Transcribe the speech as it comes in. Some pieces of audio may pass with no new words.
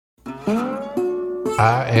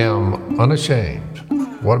I am unashamed.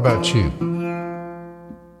 What about you?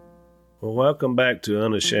 Well, welcome back to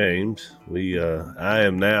Unashamed. I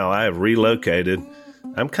have relocated.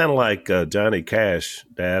 I'm kind of like Johnny Cash,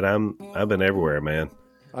 Dad. I've been everywhere, man.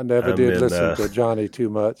 I never did listen to Johnny too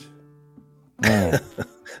much.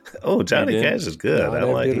 Oh, Johnny Cash is good. No, I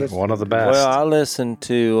like it. One of the best. Well, I listened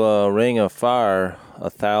to Ring of Fire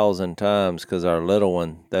 1,000 times because our little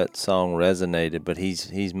one, that song resonated. But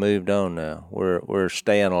he's moved on now. We're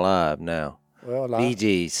staying alive now. Well, Bee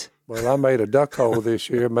Gees. Well, I made a duck hole this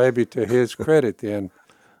year, maybe to his credit then,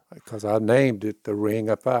 because I named it the Ring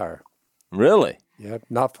of Fire. Really? Yeah,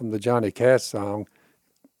 not from the Johnny Cash song,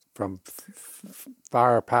 from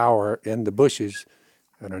Firepower in the Bushes,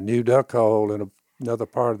 and a new duck hole in another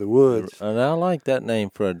part of the woods. And I like that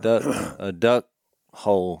name for a duck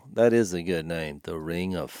hole. That is a good name, the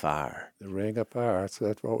Ring of Fire. The Ring of Fire,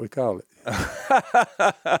 that's what we call it.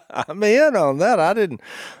 I'm in on that. I didn't.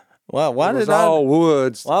 Well, why did all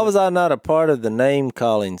woods? Why was I not a part of the name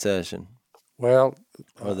calling session? Well,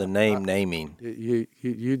 or the naming?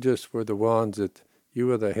 You just were the ones that you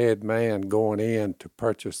were the head man going in to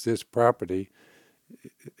purchase this property.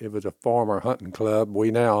 It was a former hunting club.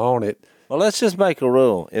 We now own it. Well, let's just make a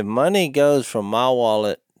rule. If money goes from my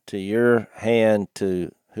wallet to your hand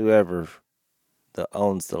to whoever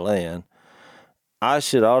owns the land, I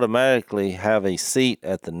should automatically have a seat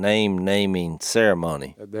at the naming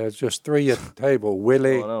ceremony. There's just three at the table,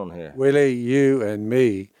 Willie, What's going on here? Willie, you, and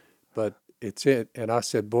me. But it's it. And I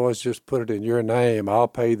said, boys, just put it in your name. I'll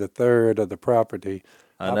pay the third of the property.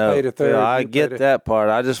 I know. I'll pay the third. Phil, I get that part.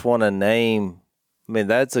 I just want a name. I mean,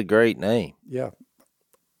 that's a great name. Yeah.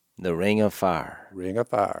 The Ring of Fire. Ring of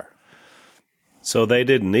Fire. So they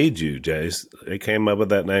didn't need you, Jace. They came up with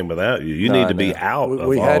that name without you. You need to be out of all names.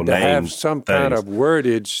 We had to have some kind of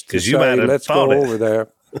wordage to say, let's go over there.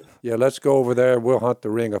 Yeah, let's go over there. We'll hunt the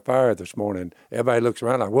Ring of Fire this morning. Everybody looks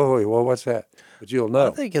around like, whoa, what's that? But you'll know.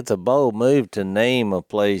 I think it's a bold move to name a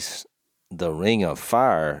place the Ring of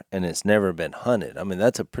Fire and it's never been hunted. I mean,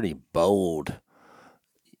 that's a pretty bold.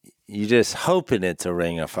 You're just hoping it's a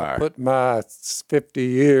Ring of Fire. I put my 50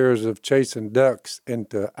 years of chasing ducks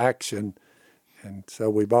into action. And so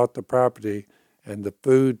we bought the property, and the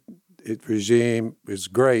food regime is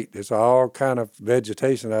great. There's all kind of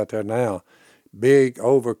vegetation out there now. Big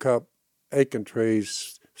overcup acorn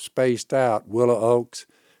trees spaced out, willow oaks.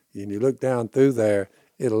 And you look down through there,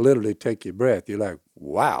 it'll literally take your breath. You're like,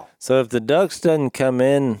 wow. So if the ducks doesn't come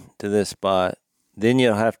in to this spot, then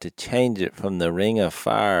you'll have to change it from the Ring of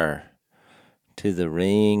Fire to the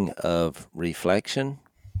Ring of Reflection.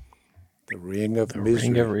 The Ring of Misery.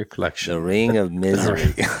 Ring of Reflection. The Ring of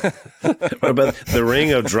Misery. What about the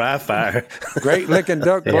Ring of Dry Fire? Great looking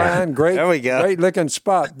duck blind, There we go. Great looking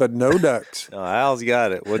spot, but no ducks. Oh, Al's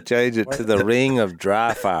got it. We'll change it to the Ring of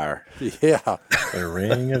Dry Fire. Yeah. The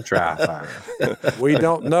Ring of Dry Fire. We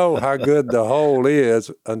don't know how good the hole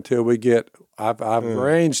is until we get, I've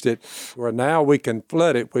arranged it where now we can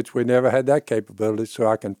flood it, which we never had that capability, so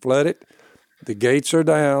I can flood it. The gates are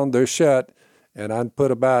down, they're shut, and I can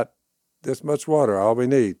put about this much water, all we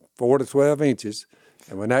need, 4 to 12 inches.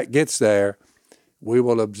 And when that gets there, we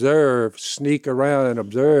will sneak around and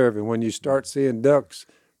observe. And when you start seeing ducks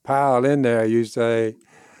pile in there, you say,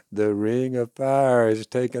 the Ring of Fire is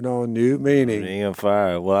taking on new meaning. Ring of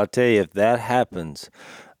Fire. Well, I tell you, if that happens,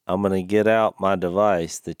 I'm going to get out my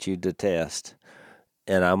device that you detest.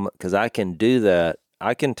 And because I can do that,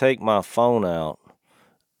 I can take my phone out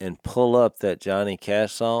and pull up that Johnny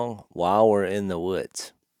Cash song while we're in the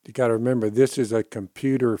woods. You got to remember, this is a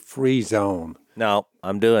computer-free zone. No,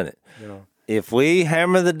 I'm doing it. If we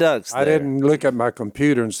hammer the ducks I didn't look at my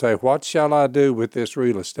computer and say, what shall I do with this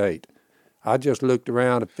real estate? I just looked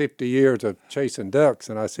around at 50 years of chasing ducks,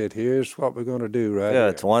 and I said, here's what we're going to do right here.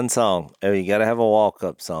 It's one song. You got to have a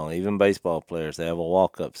walk-up song. Even baseball players, they have a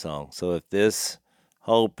walk-up song. So if this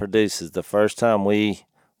hole produces the first time we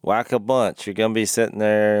whack a bunch, you're going to be sitting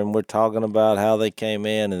there and we're talking about how they came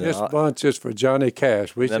in. And this bunch is for Johnny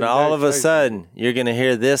Cash. Then all of a sudden, you're going to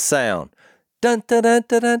hear this sound. Dun, dun, dun,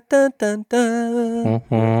 dun, dun, dun, dun, dun.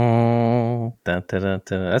 Dun, dun, dun,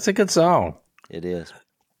 dun. That's a good song. It is.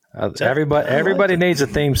 Everybody needs a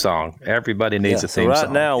theme song. Everybody needs a theme song.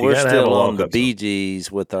 Right now, we're still on the Bee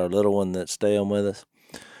Gees with our little one that's staying with us.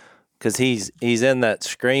 Because he's in that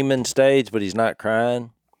screaming stage, but he's not crying.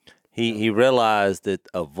 He realized that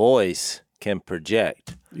a voice can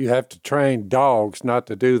project. You have to train dogs not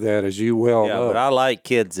to do that, as you well know. Yeah, but I like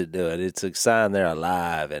kids that do it. It's a sign they're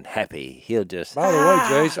alive and happy. He'll just... By the way,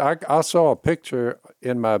 Jace, I saw a picture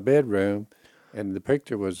in my bedroom, and the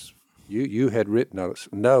picture was you had written a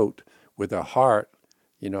note with a heart.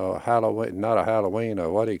 Halloween, not a Halloween,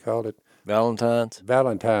 or what do you call it?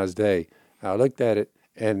 Valentine's Day. I looked at it,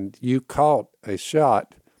 and you caught a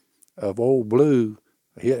shot of old Blue.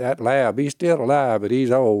 That lab, he's still alive, but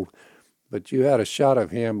he's old. But you had a shot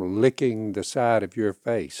of him licking the side of your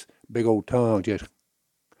face, big old tongue, just.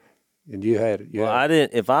 And you had it. I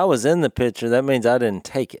didn't. If I was in the picture, that means I didn't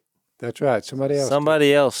take it. That's right.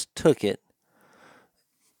 Somebody else took it.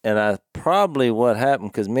 And what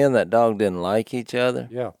happened, because me and that dog didn't like each other.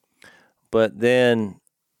 Yeah. But then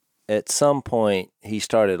at some point, he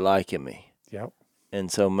started liking me. Yep. And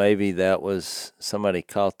so maybe that was, somebody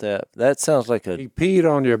caught that. That sounds like He peed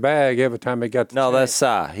on your bag every time he got the No, that's Si.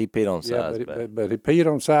 He peed on Si's bag. But he peed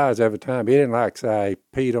on Si's every time. He didn't like Si. He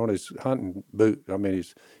peed on his hunting boot. I mean,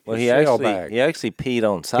 his shell bag. He actually peed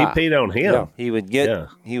on Si. He peed on him. Yeah.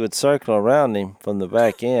 He would circle around him from the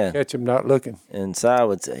back end. Catch him not looking. And Si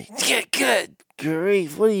would say, good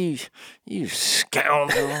grief, what are you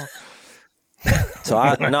scoundrel. So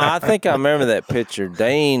I think I remember that picture.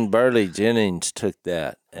 Dane Burley Jennings took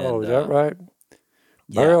that. And, is that right?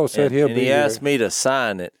 Burl said he'll be he asked me to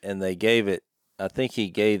sign it, and they gave it. I think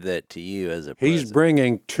he gave that to you as a present. He's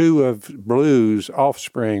bringing 2 of Blue's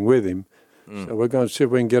offspring with him, so we're going to see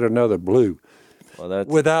if we can get another Blue. Well, that's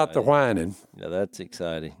without exciting. The whining. Yeah, that's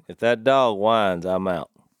exciting. If that dog whines, I'm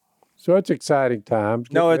out. So it's exciting times.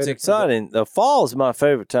 No, it's exciting. The fall is my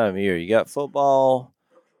favorite time of year. You got football.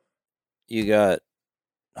 You got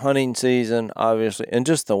hunting season, obviously, and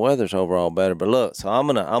just the weather's overall better. But look, so I'm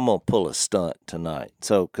gonna pull a stunt tonight.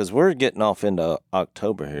 So because we're getting off into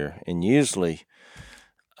October here, and usually,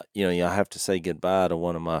 you have to say goodbye to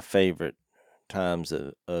one of my favorite times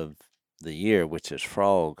of the year, which is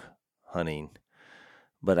frog hunting.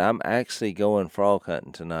 But I'm actually going frog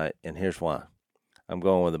hunting tonight, and here's why. I'm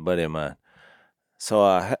going with a buddy of mine. So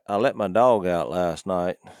I let my dog out last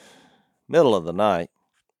night, middle of the night.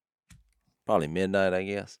 Probably midnight, I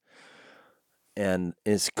guess. And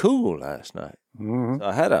it's cool last night. Mm-hmm. So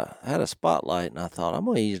I had a spotlight, and I thought, I'm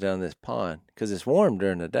going to ease down this pond because it's warm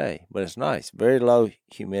during the day, but it's nice. Very low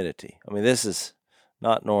humidity. I mean, this is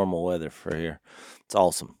not normal weather for here. It's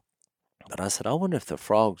awesome. But I said, I wonder if the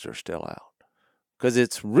frogs are still out because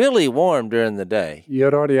it's really warm during the day. You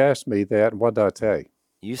had already asked me that, and what did I say?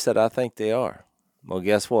 You said, I think they are. Well,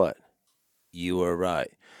 guess what? You were right.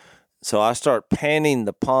 So I start panning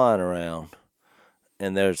the pond around,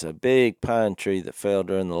 and there's a big pine tree that fell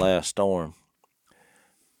during the last storm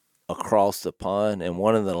across the pond, and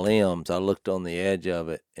one of the limbs, I looked on the edge of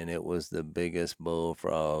it, and it was the biggest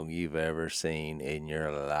bullfrog you've ever seen in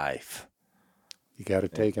your life. You got to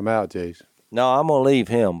take him out, Jason. No, I'm going to leave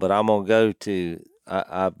him, but I'm going to go to,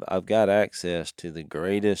 I've got access to the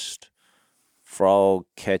greatest frog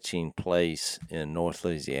catching place in North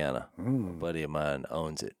Louisiana. A buddy of mine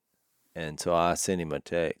owns it. And so I sent him a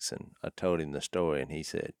text, and I told him the story, and he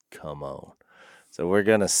said, come on. So we're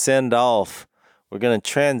going to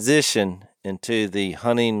transition into the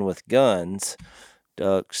hunting with guns,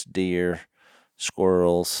 ducks, deer,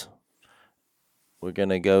 squirrels. We're going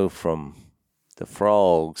to go from the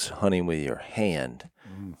frogs hunting with your hand.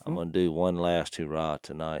 Mm-hmm. I'm going to do one last hurrah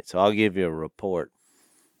tonight. So I'll give you a report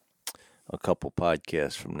a couple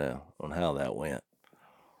podcasts from now on how that went.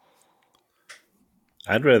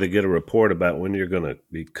 I'd rather get a report about when you're going to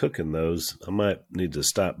be cooking those. I might need to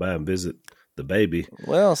stop by and visit the baby.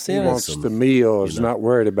 Well, see, he wants the meal. Is not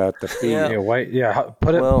worried about the feed. Yeah, wait. Yeah,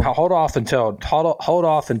 hold off until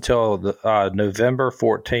the November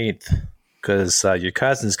 14th because your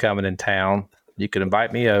cousin's coming in town. You can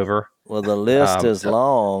invite me over. Well, the list is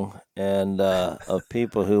long and of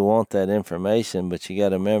people who want that information, but you got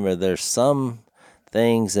to remember there's some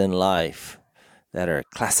things in life that are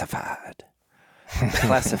classified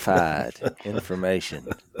information,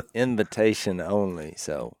 invitation only.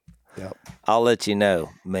 So yep. I'll let you know,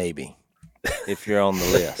 maybe, if you're on the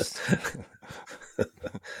list.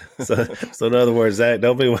 So in other words, Zach,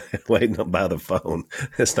 don't be waiting up by the phone.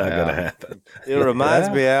 It's not going to happen. It reminds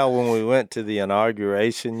me, Al, when we went to the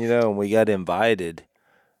inauguration, and we got invited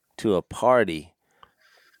to a party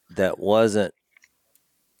that wasn't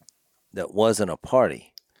a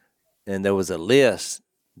party. And there was a list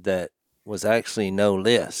that was actually no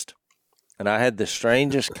list. And I had the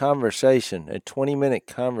strangest conversation, a 20-minute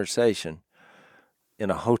conversation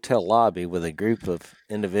in a hotel lobby with a group of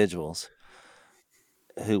individuals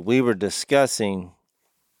who we were discussing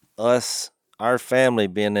our family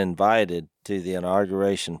being invited to the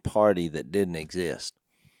inauguration party that didn't exist.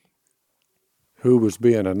 Who was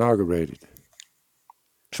being inaugurated?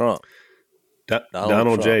 Trump.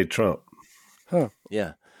 Donald J. Trump. Huh.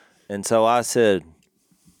 Yeah. And so I said,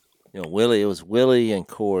 Willie, it was Willie and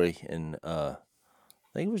Corey and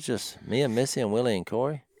I think it was just me and Missy and Willie and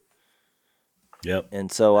Corey. Yep.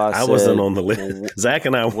 And so I said, wasn't on the list. Zach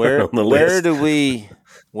and I weren't on the list.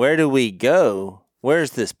 Where do we go?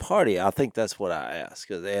 Where's this party? I think that's what I asked,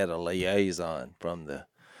 because they had a liaison from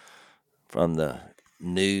the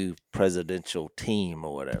new presidential team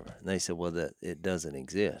or whatever. And they said, well, that it doesn't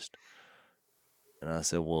exist. And I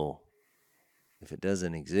said, well, if it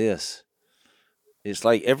doesn't exist, it's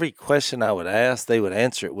like every question I would ask, they would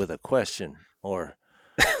answer it with a question.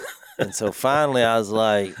 And so finally I was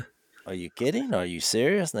like, are you kidding? Are you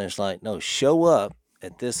serious? And it's like, no, show up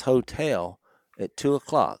at this hotel at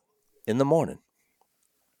 2:00 in the morning.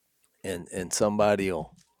 And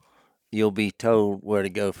you'll be told where to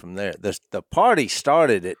go from there. The party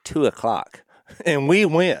started at 2:00 and we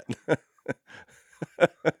went.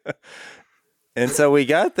 And so we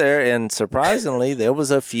got there, and surprisingly, there was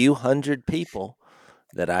a few hundred people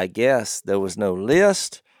that I guess there was no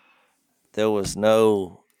list. There was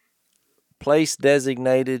no place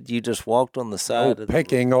designated. You just walked on the side of the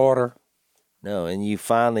pecking order. No, and you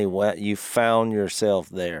finally you found yourself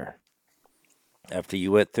there after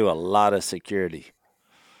you went through a lot of security.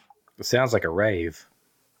 It sounds like a rave.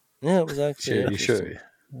 Yeah, it was actually Sure.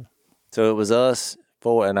 So it was us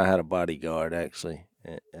four, and I had a bodyguard actually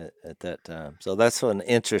at that time. So that's an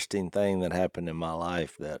interesting thing that happened in my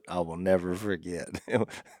life that I will never forget.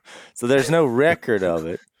 So there's no record of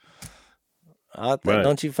it. Right.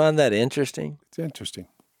 Don't you find that interesting? It's interesting.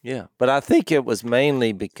 Yeah, but I think it was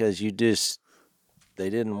mainly because they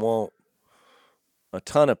didn't want a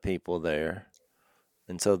ton of people there.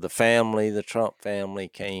 And so the Trump family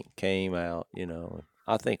came out,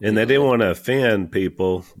 I think. And they didn't want to offend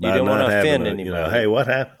people. You didn't want to offend anybody. Hey, what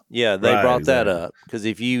happened? Yeah, they brought that up because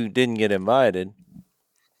if you didn't get invited,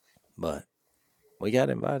 but we got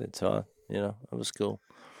invited, so it was cool.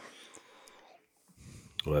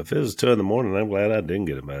 Well, if it was 2 a.m, I'm glad I didn't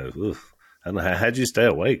get invited. Oof. I don't know how'd you stay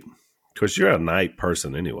awake? Of course, you're a night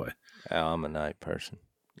person anyway. Oh, I'm a night person.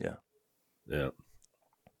 Yeah. Yeah.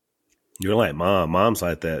 You're like Mom. Mom's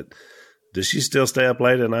like that. Does she still stay up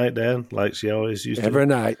late at night, Dad? Like she always used to? Every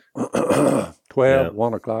night. 12,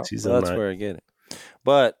 1 o'clock. That's where I get it.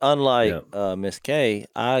 But unlike Miss Kay,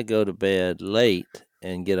 I go to bed late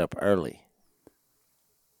and get up early.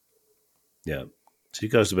 Yeah. She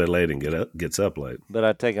goes to bed late and gets up late. But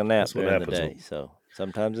I take a nap during the day. So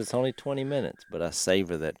sometimes it's only 20 minutes, but I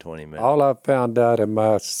savor that 20 minutes. All I've found out in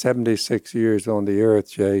my 76 years on the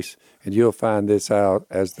earth, Jace, and you'll find this out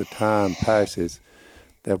as the time passes,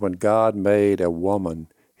 that when God made a woman,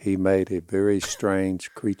 he made a very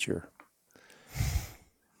strange creature.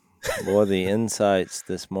 Boy, the insights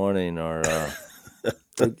this morning are...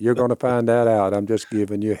 You're going to find that out. I'm just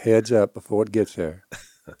giving you a heads up before it gets there.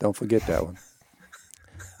 Don't forget that one.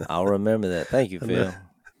 I'll remember that. Thank you, Phil.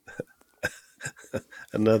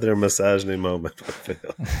 Another misogyny moment for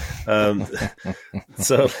Phil.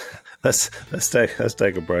 So let's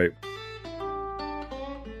take a break.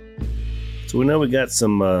 So we know we got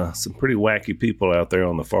some pretty wacky people out there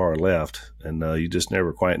on the far left, and you just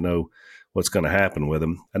never quite know what's going to happen with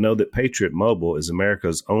them. I know that Patriot Mobile is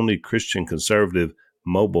America's only Christian conservative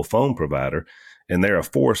mobile phone provider, and they're a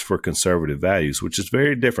force for conservative values, which is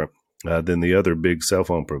very different than the other big cell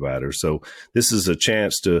phone providers. So this is a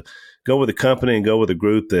chance to go with a company and go with a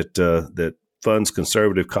group that funds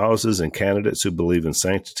conservative causes and candidates who believe in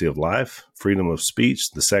sanctity of life, freedom of speech,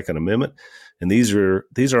 the Second Amendment. And these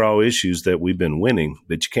are all issues that we've been winning,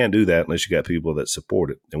 but you can't do that unless you got people that support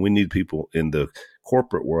it. And we need people in the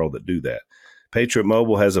corporate world that do that. Patriot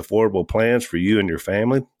Mobile has affordable plans for you and your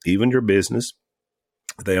family, even your business.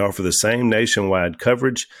 They offer the same nationwide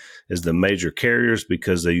coverage as the major carriers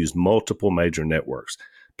because they use multiple major networks.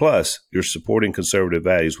 Plus, you're supporting conservative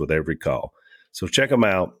values with every call. So check them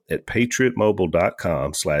out at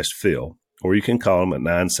patriotmobile.com/Phil, or you can call them at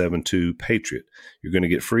 972-PATRIOT. You're going to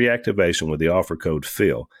get free activation with the offer code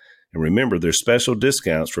Phil. And remember, there's special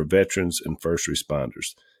discounts for veterans and first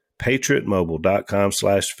responders.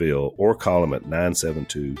 patriotmobile.com/Phil, or call them at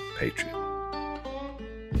 972-PATRIOT.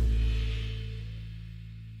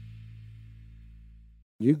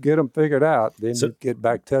 You get them figured out, then you get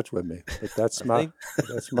back in touch with me. But that's my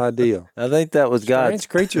deal. I think that was God. Strange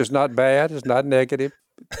creatures, not bad. It's not negative.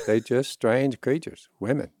 They just strange creatures,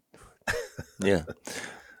 women. Yeah,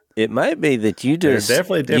 it might be that you just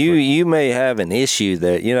definitely different. You may have an issue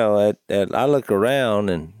that I look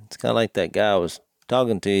around and it's kind of like that guy I was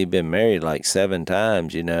talking to. He'd been married like 7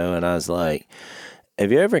 times, and I was like,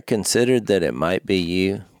 Have you ever considered that it might be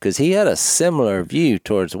you? Because he had a similar view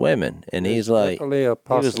towards women, and he's like, he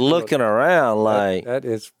was looking around like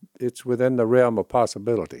it's within the realm of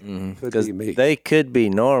possibility. Could be me. They could be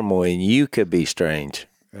normal, and you could be strange.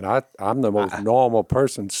 And I'm the most normal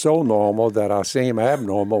person, so normal that I seem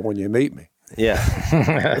abnormal when you meet me. Yeah,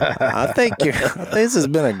 I think this has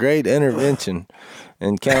been a great intervention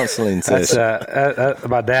and counseling session.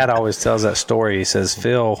 My dad always tells that story. He says,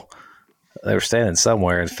 Phil, they were standing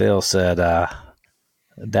somewhere, and Phil said,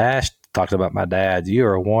 Dash talked about my dad. You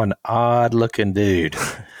are one odd-looking dude.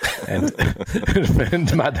 And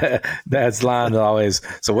my dad's line is always,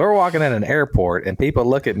 so we're walking in an airport, and people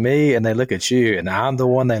look at me, and they look at you, and I'm the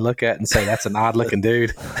one they look at and say, that's an odd-looking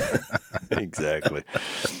dude. Exactly.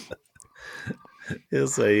 He'll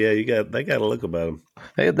say, yeah, they got to look about him.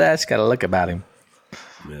 Hey, Dash got to look about him.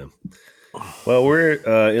 Yeah. Well, we're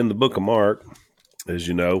in the book of Mark, as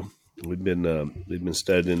you know. We've been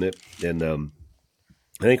studying it, and I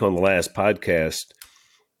think on the last podcast,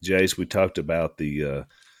 Jace, we talked about the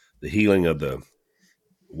healing of the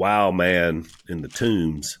wild man in the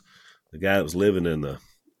tombs, the guy that was living in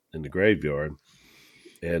the graveyard,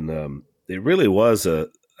 and it really was I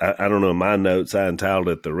don't know, in my notes I entitled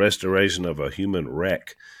it "The Restoration of a Human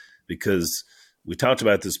Wreck," because we talked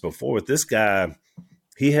about this before. With this guy,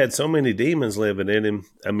 he had so many demons living in him.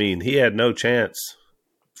 I mean, he had no chance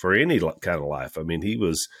for any kind of life. I mean, he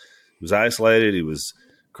was isolated. He was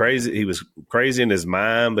crazy. He was crazy in his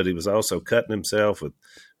mind, but he was also cutting himself with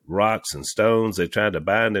rocks and stones. They tried to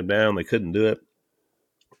bind him down. They couldn't do it.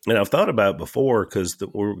 And I've thought about it before, because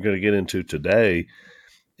what we're going to get into today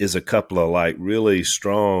is a couple of like really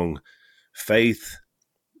strong faith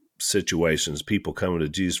situations, people coming to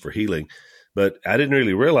Jesus for healing. But I didn't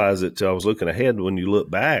really realize it till I was looking ahead. When you look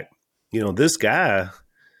back, this guy,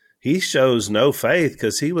 he shows no faith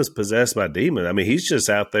because he was possessed by demons. I mean, he's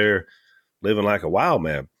just out there living like a wild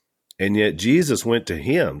man. And yet Jesus went to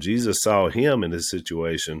him. Jesus saw him in his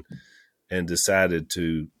situation and decided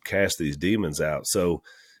to cast these demons out. So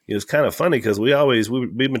it was kind of funny because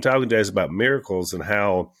we've been talking to us about miracles and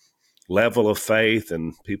how level of faith,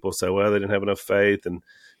 and people say, well, they didn't have enough faith. And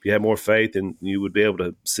if you had more faith, then you would be able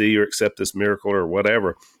to see or accept this miracle or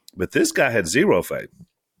whatever. But this guy had zero faith.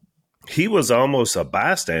 He was almost a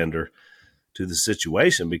bystander to the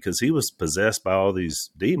situation because he was possessed by all these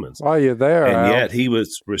demons. While you're there, and yet he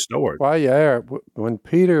was restored. While you're there, when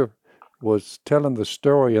Peter was telling the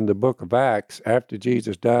story in the book of Acts after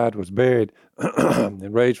Jesus died, was buried,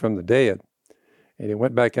 and raised from the dead, and he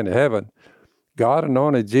went back into heaven, God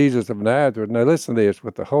anointed Jesus of Nazareth. Now listen to this,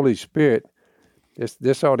 with the Holy Spirit.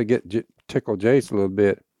 This ought to tickle Jace a little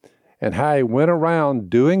bit. And how he went around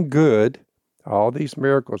doing good, all these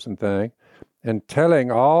miracles and things, and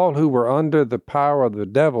telling all who were under the power of the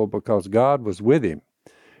devil, because God was with him.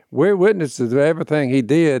 We're witnesses of everything he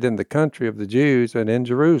did in the country of the Jews and in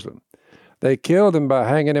Jerusalem. They killed him by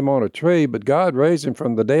hanging him on a tree, but God raised him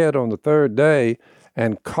from the dead on the third day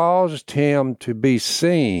and caused him to be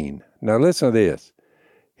seen. Now listen to this.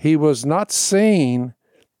 He was not seen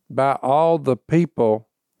by all the people,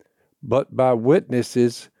 but by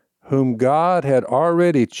witnesses whom God had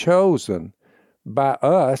already chosen, by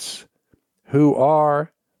us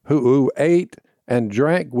who ate and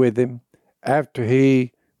drank with him after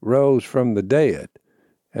he rose from the dead.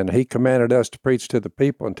 And he commanded us to preach to the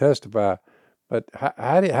people and testify. But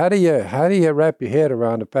how do you wrap your head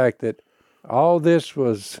around the fact that all this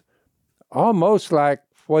was almost like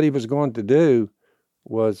what he was going to do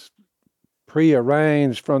was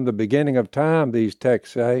prearranged from the beginning of time, these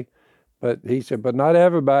texts say. But he said, but not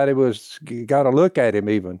everybody got to look at him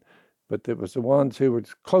even, but it was the ones who were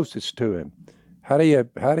closest to him. How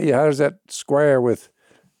does that square with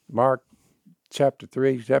Mark chapter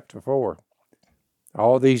 3, chapter 4?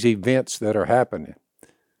 All these events that are happening.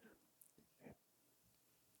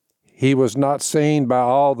 He was not seen by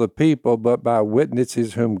all the people, but by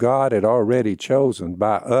witnesses whom God had already chosen,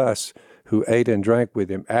 by us who ate and drank with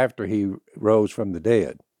him after he rose from the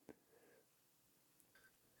dead.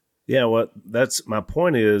 Yeah, that's my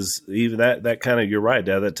point is, even that kind of, you're right,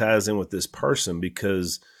 Dad, that ties in with this person,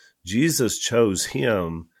 because Jesus chose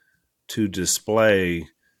him to display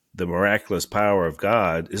the miraculous power of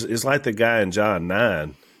God. It's like the guy in John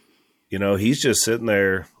 9. He's just sitting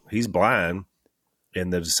there, he's blind,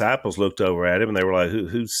 and the disciples looked over at him and they were like,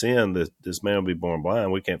 who sinned that this man would be born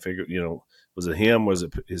blind? We can't figure, was it him? Was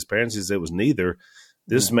it his parents? He said it was neither.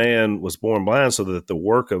 This man was born blind so that the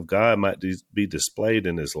work of God might be displayed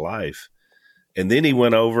in his life. And then he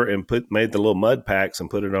went over and made the little mud packs and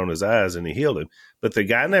put it on his eyes, and he healed him. But the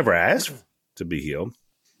guy never asked to be healed.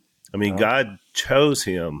 I mean, God chose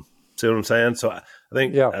him See what I'm saying? So I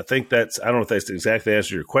think that's, I don't know if that's exactly the answer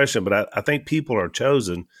to your question, but I think people are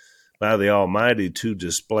chosen by the Almighty to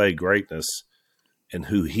display greatness and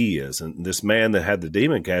who he is. And this man that had the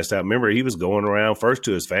demon cast out, remember, he was going around first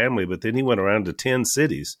to his family, but then he went around to 10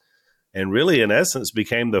 cities and really, in essence,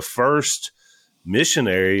 became the first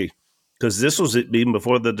missionary, because this was even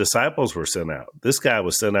before the disciples were sent out. This guy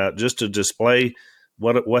was sent out just to display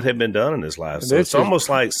what had been done in his life. So it's almost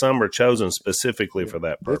like some are chosen specifically for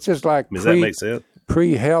that purpose. This is like does that make sense?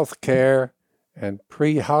 Pre-health care and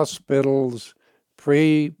pre-hospitals,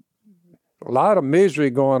 a lot of misery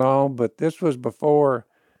going on, but this was before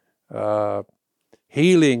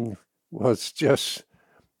healing was just,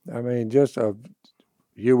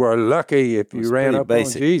 you were lucky if you ran up on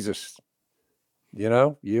Jesus. You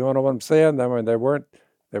know what I'm saying? I mean, there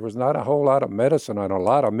was not a whole lot of medicine and a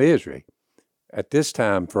lot of misery at this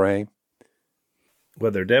time frame.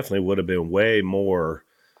 Well, there definitely would have been way more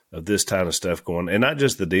of this kind of stuff going, and not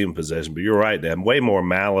just the demon possession, but you're right, Dan, way more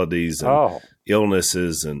maladies and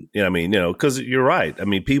illnesses, and because you're right. I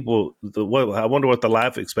mean, people. I wonder what the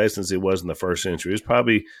life expectancy was in the first century. It was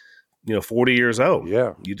probably 40 years old.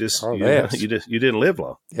 Yeah, you didn't live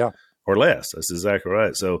long. Yeah, or less. That's exactly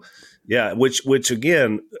right. So, yeah, which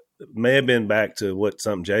again may have been back to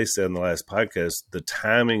something Jay said in the last podcast. The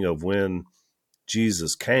timing of when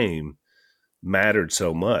Jesus came mattered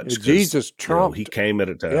so much. Jesus trumped. He came at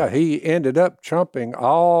a time. Yeah, he ended up trumping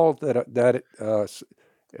all that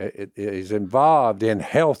is involved in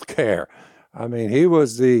health care. I mean, he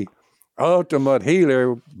was the ultimate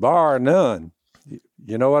healer, bar none.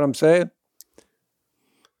 You know what I'm saying?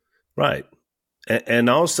 Right.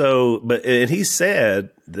 And also, and he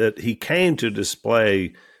said that he came to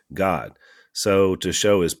display God. So to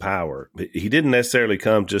show his power, he didn't necessarily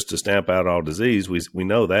come just to stamp out all disease. We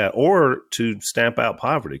know that, or to stamp out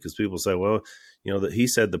poverty, because people say, well, that he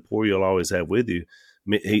said the poor you'll always have with you.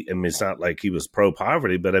 It's not like he was pro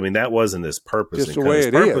poverty, but that wasn't his purpose. Just the way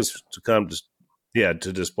it is to come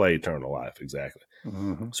to display eternal life. Exactly.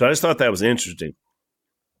 Mm-hmm. So I just thought that was interesting.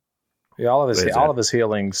 Yeah, all of his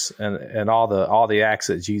healings and all the acts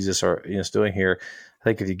that Jesus is doing here. I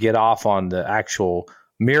think if you get off on the actual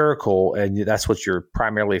miracle, and that's what you're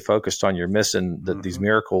primarily focused on, you're missing that these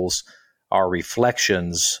miracles are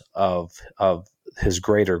reflections of his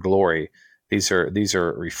greater glory. These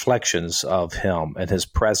are reflections of him and his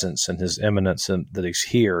presence and his immanence, and that he's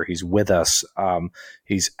here, he's with us,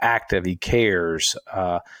 he's active, he cares.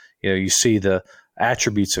 You see the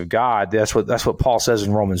attributes of God. That's what Paul says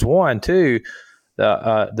in Romans 1 too.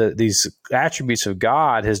 These attributes of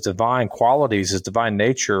God, his divine qualities, his divine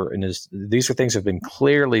nature, and these are things that have been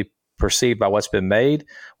clearly perceived by what's been made.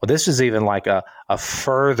 Well, this is even like a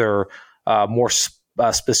further, more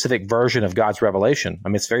specific version of God's revelation. I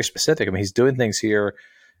mean, it's very specific. I mean, he's doing things here,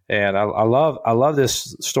 and I love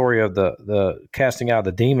this story of the casting out of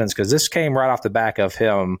the demons, because this came right off the back of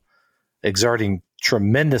him exerting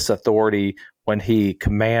tremendous authority when he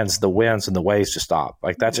commands the winds and the waves to stop.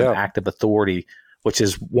 Like that's an act of authority, which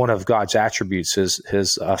is one of God's attributes,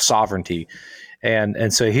 his sovereignty.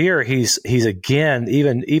 And so here he's again,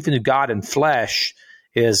 even God in flesh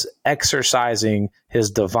is exercising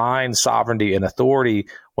his divine sovereignty and authority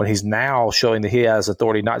when he's now showing that he has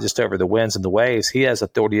authority not just over the winds and the waves, he has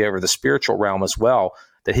authority over the spiritual realm as well,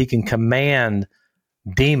 that he can command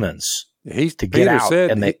demons to get out,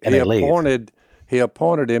 and they leave. He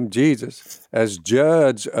appointed him, Jesus, as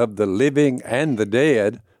judge of the living and the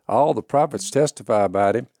dead. All the prophets testify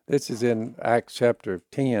about him. This is in Acts chapter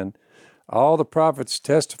 10. All the prophets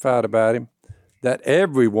testified about him, that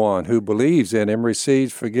everyone who believes in him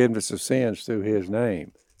receives forgiveness of sins through his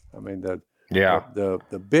name. I mean,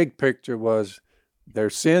 the big picture was their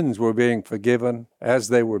sins were being forgiven as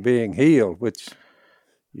they were being healed, which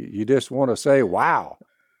you just want to say, wow.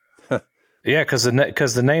 Yeah, because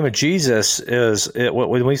the name of Jesus is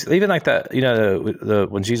when we even like that.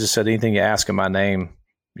 When Jesus said, "Anything you ask in my name,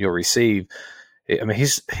 you'll receive." I mean,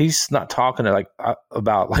 he's not talking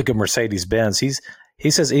about like a Mercedes Benz. He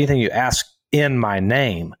says, "Anything you ask in my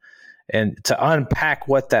name," and to unpack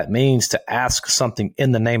what that means, to ask something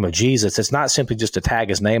in the name of Jesus, it's not simply just to tag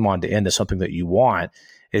his name on to end to something that you want.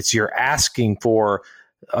 It's you're asking for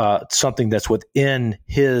something that's within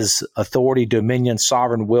his authority, dominion,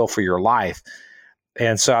 sovereign will for your life.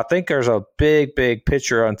 And so I think there's a big, big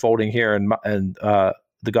picture unfolding here in the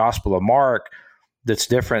Gospel of Mark that's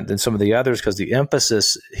different than some of the others, because the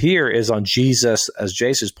emphasis here is on Jesus, as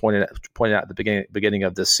Jason's pointed out at the beginning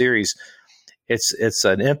of this series. It's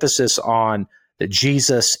an emphasis on that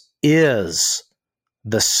Jesus is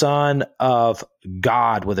the Son of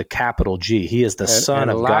God with a capital G. He is the Son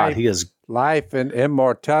of God. He is life and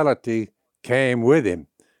immortality came with him,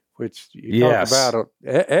 which you Yes. talk about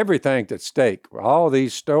everything's at stake. All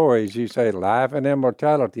these stories, you say life and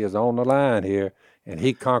immortality is on the line here, and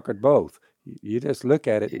he conquered both. You just look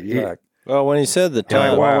at it and you're like, Well, when he said the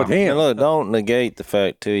time, wrong with him? and look, don't negate the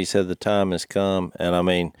fact too. He said the time has come, and I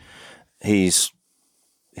mean, he's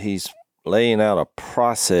laying out a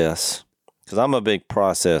process. Because I'm a big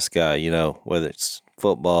process guy, you know, whether it's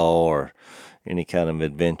football or any kind of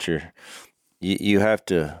adventure, you have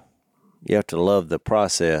to love the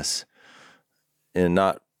process and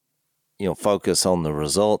not, you know, focus on the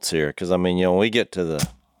results here. Because I mean, you know, when we get to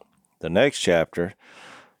the next chapter,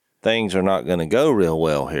 things are not going to go real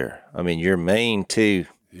well here. I mean, your main two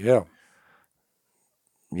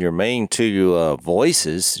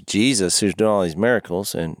voices, Jesus, who's doing all these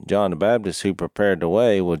miracles, and John the Baptist, who prepared the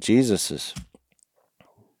way. Well, Jesus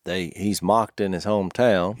he's mocked in his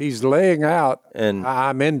hometown. he's laying out, And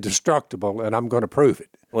I'm indestructible, and I'm going to prove it.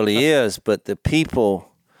 well, he is, but the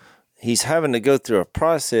people, he's having to go through a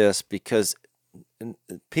process because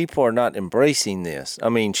people are not embracing this. I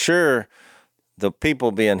mean, sure, the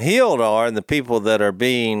people being healed are, and the people that are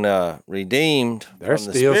being redeemed They're from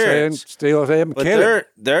the still saying, but kill him.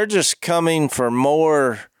 they're just coming for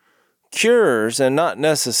more cures and not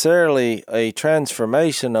necessarily a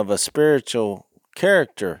transformation of a spiritual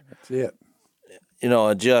character, That's it. you know,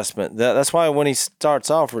 adjustment. That's why when he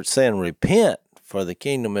starts off with saying repent for the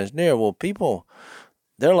kingdom is near, well, people,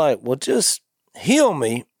 they're like, well, just heal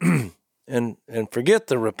me and forget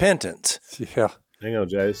the repentance. Yeah. Hang on,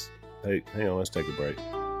 Jace. Hey, hang on. Let's take a break.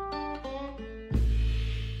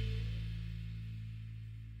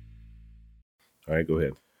 All right, go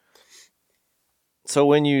ahead. So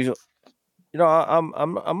when you know, I'm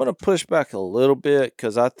going to push back a little bit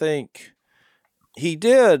because I think he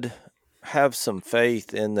did have some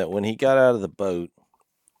faith in that when he got out of the boat,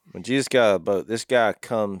 when Jesus got out of the boat, this guy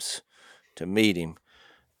comes to meet him.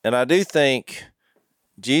 And I do think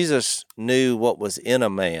Jesus knew what was in a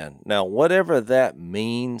man. Now, whatever that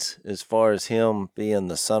means as far as him being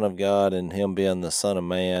the Son of God and him being the Son of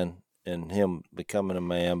Man and him becoming a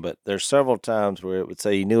man, but there's several times where it would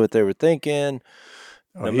say he knew what they were thinking.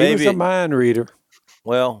 Oh, Now, he was a mind reader.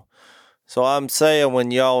 Well, so I'm saying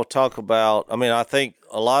when y'all talk about, I mean, I think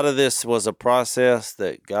a lot of this was a process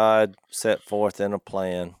that God set forth in a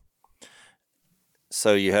plan.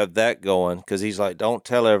 So you have that going because he's like, don't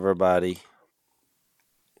tell everybody.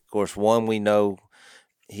 Of course, one, we know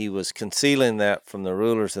he was concealing that from the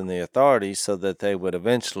rulers and the authorities so that they would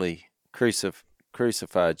eventually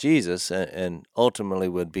crucify Jesus and ultimately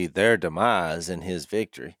would be their demise and his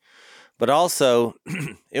victory. But also,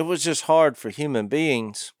 it was just hard for human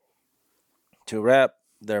beings to wrap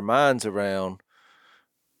their minds around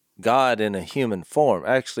God in a human form,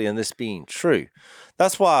 actually, and this being true.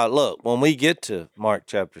 That's why, look, when we get to Mark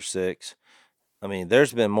chapter 6, I mean,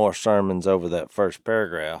 there's been more sermons over that first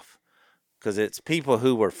paragraph because it's people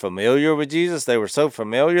who were familiar with Jesus. They were so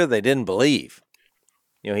familiar, they didn't believe.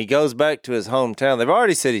 You know, he goes back to his hometown. They've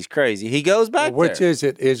already said he's crazy. He goes back Which there. is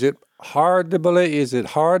it? Is it hard to believe? Is it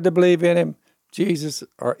hard to believe in him, Jesus,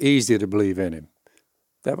 or easy to believe in him?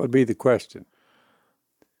 That would be the question.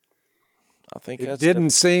 I think It that's didn't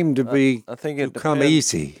seem to be I think it come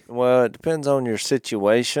depends. easy. Well, it depends on your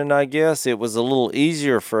situation, I guess. It was a little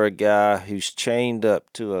easier for a guy who's chained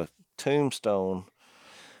up to a tombstone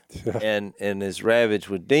and is ravaged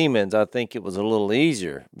with demons. I think it was a little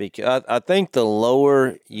easier because I think the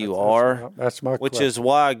lower you are, That's my which question. is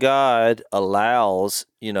why God allows,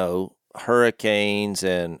 you know, hurricanes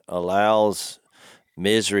and allows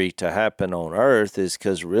misery to happen on earth is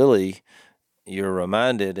because really you're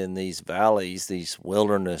reminded in these valleys, these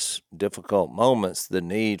wilderness, difficult moments, the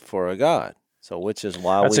need for a God. So, which is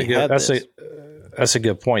why That's this. That's a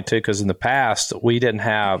good point too, because in the past we didn't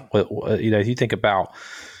have, you know, if you think about,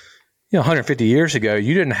 150 years ago,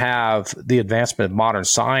 you didn't have the advancement of modern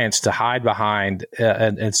science to hide behind,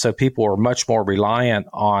 and so people were much more reliant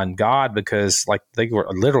on God because, like, they were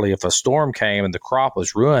literally, if a storm came and the crop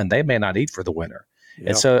was ruined, they may not eat for the winter.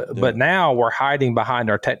 And so, but now we're hiding behind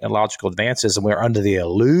our technological advances, and we're under the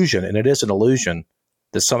illusion, and it is an illusion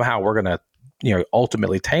that somehow we're going to,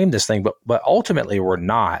 ultimately tame this thing. But ultimately, we're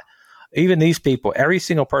not. Even these people, every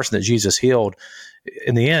single person that Jesus healed,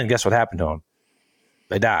 in the end, guess what happened to them?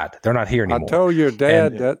 They died. They're not here anymore. I told your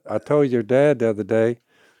dad the other day,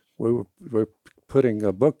 we were putting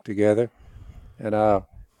a book together, and I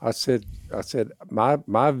said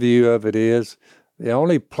my view of it is the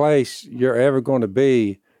only place you're ever going to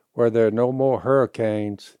be where there are no more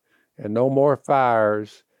hurricanes and no more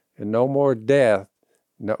fires and no more death,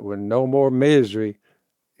 no more misery,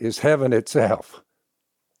 is heaven itself.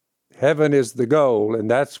 Heaven is the goal, and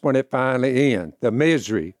that's when it finally ends. The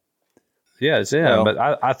misery. Yeah, it's in. Well, but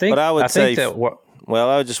I think. but I would say think that. Well,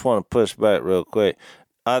 I just want to push back real quick.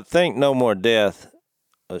 I think no more death,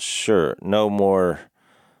 sure. No more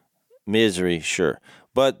misery, sure.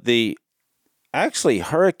 But actually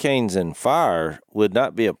hurricanes and fire would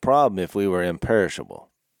not be a problem if we were imperishable.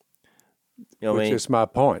 You know what I mean? Which is my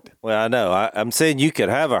point. Well, I know. I'm saying you could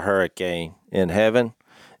have a hurricane in heaven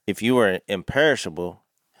if you were imperishable.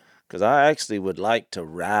 Because I actually would like to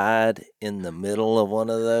ride in the middle of one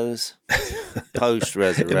of those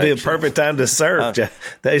post-resurrection. It'd be a perfect time to surf.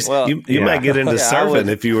 You might get into surfing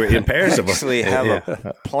if you were imperishable. I actually have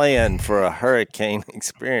a plan for a hurricane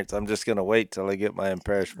experience. I'm just going to wait till I get my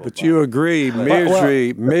imperishable. But you agree,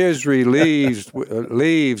 misery leaves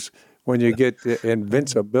when you get the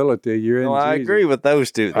invincibility. You're in Jesus. I agree with those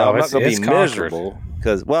two. I'm not going to be miserable.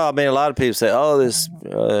 Because, a lot of people say,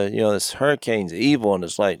 this hurricane's evil. And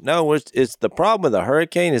it's like, no, it's the problem with a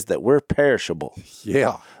hurricane is that we're perishable.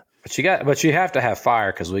 Yeah. But you have to have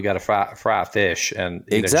fire because we got to fry fish. And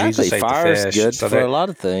exactly. Fire is good for a lot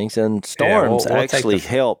of things. And storms actually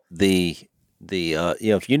help if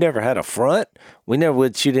you never had a front, we never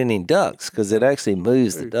would shoot any ducks because it actually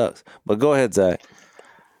moves the ducks. But go ahead, Zach.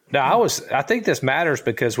 No, I think this matters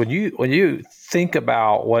because when you think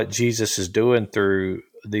about what Jesus is doing through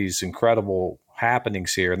these incredible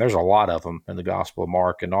happenings here, and there's a lot of them in the Gospel of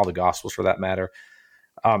Mark and all the Gospels for that matter,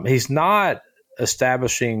 he's not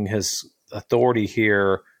establishing his authority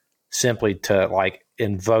here simply to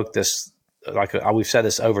invoke this, we've said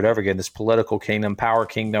this over and over again, this political kingdom, power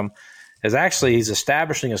kingdom. He's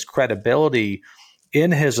establishing his credibility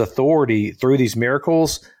in his authority through these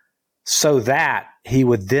miracles so that he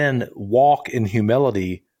would then walk in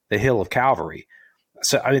humility the hill of Calvary.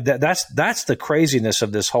 So that's the craziness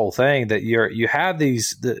of this whole thing, that you have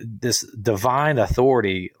this divine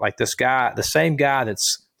authority, like this guy, the same guy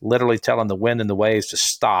that's literally telling the wind and the waves to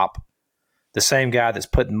stop, the same guy that's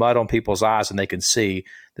putting mud on people's eyes and they can see,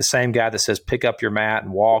 the same guy that says pick up your mat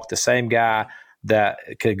and walk, the same guy that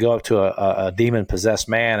could go up to a demon possessed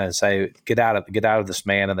man and say get out of this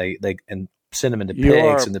man, and they send him into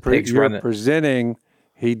pigs, and the pigs run. You're presenting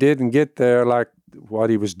he didn't get there like what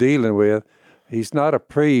he was dealing with. He's not a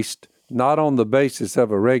priest, not on the basis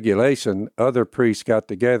of a regulation. Other priests got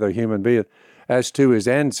together, human beings, as to his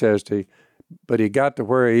ancestry, but he got to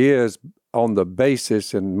where he is on the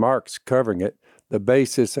basis, and Mark's covering it, the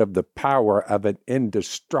basis of the power of an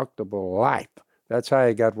indestructible life. That's how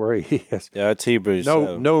he got where he is. Yeah, it's Hebrews.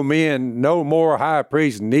 No more high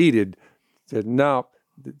priest needed. Said, no,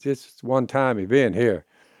 just one time event here.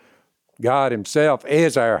 God himself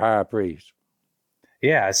is our high priest.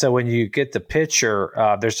 Yeah, so when you get the picture,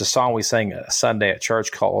 there's a song we sang Sunday at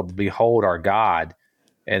church called Behold Our God,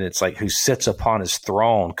 and it's like, who sits upon his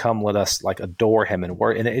throne, come let us adore him and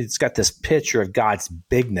work. And it's got this picture of God's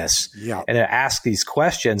bigness. Yeah. And it asks these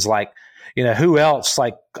questions like, who else,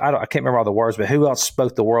 I can't remember all the words, but who else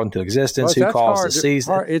spoke the world into existence? Who caused the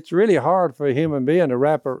season? It's really hard for a human being to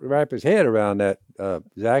wrap his head around that,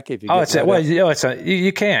 Zach. If you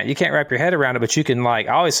you can't wrap your head around it, but you can I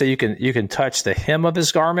always say you can touch the hem of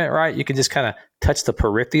his garment, right? You can just kind of touch the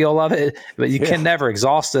peripheral of it, but you can never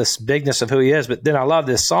exhaust this bigness of who he is. But then I love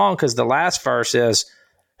this song because the last verse is,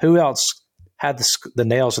 who else had the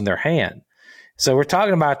nails in their hand? So we're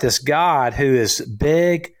talking about this God who is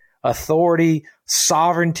big, authority,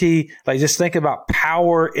 sovereignty, just think about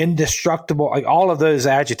power, indestructible, all of those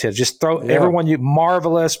adjectives. Just throw everyone,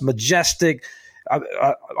 marvelous, majestic,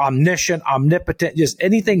 omniscient, omnipotent, just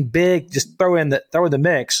anything big, just throw in the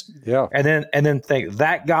mix. Yeah. And then think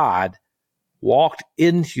that God walked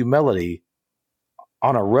in humility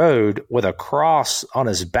on a road with a cross on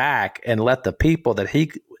his back and let the people that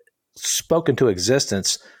he spoke into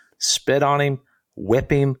existence spit on him,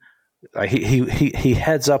 whip him. He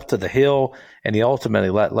heads up to the hill, and he ultimately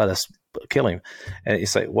let us kill him. And you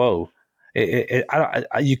say, "Whoa!"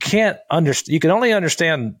 You can't understand. You can only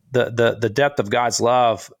understand the depth of God's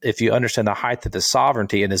love if you understand the height of His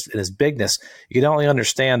sovereignty and His bigness. You can only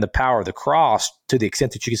understand the power of the cross to the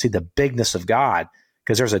extent that you can see the bigness of God,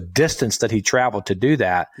 because there's a distance that He traveled to do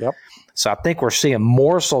that. Yep. So I think we're seeing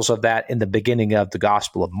morsels of that in the beginning of the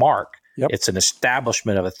Gospel of Mark. Yep. It's an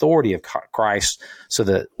establishment of authority of Christ so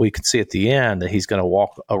that we can see at the end that he's going to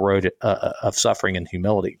walk a road of suffering and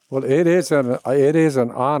humility. Well, it is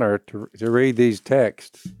an honor to read these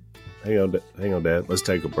texts. Hang on, Dad. Let's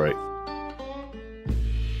take a break.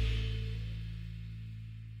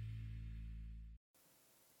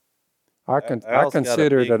 I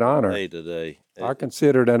consider it an honor. Today. I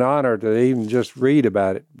consider it an honor to even just read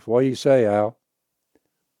about it. What do you say, Al?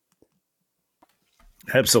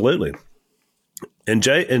 Absolutely. And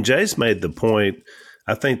Jace made the point,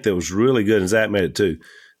 I think that was really good, and Zach made it too,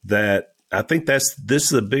 that I think this is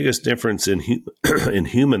the biggest difference in in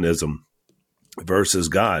humanism versus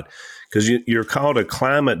God, because you're called a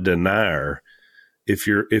climate denier if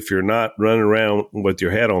you're not running around with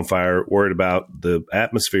your head on fire, worried about the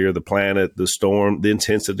atmosphere, the planet, the storm, the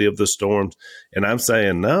intensity of the storms. And I'm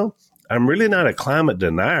saying, no, I'm really not a climate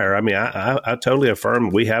denier. I mean, I totally affirm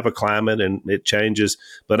we have a climate and it changes,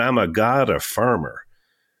 but I'm a God affirmer.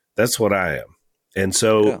 That's what I am. And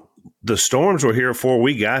so the storms were here before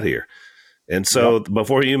we got here. And so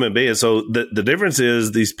before human beings, so the difference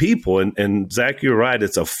is these people, and Zach, you're right,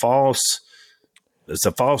 it's a false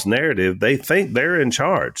narrative. They think they're in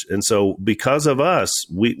charge. And so because of us,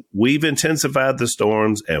 we've intensified the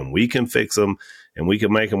storms, and we can fix them, and we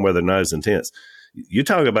can make them where they're not as intense. You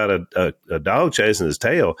talk about a dog chasing his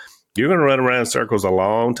tail, you're going to run around in circles a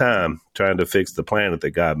long time trying to fix the planet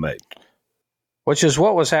that God made. Which is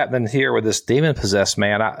what was happening here with this demon-possessed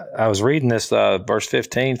man. I was reading this verse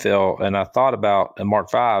 15, Phil, and I thought about in Mark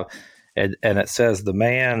 5, and it says verse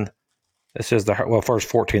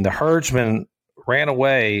 14, the herdsman ran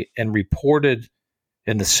away and reported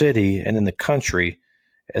in the city and in the country,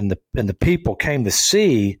 and the people came to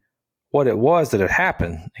see what it was that had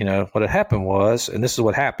happened. You know, what had happened was, and this is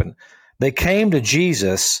what happened. They came to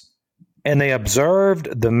Jesus, and they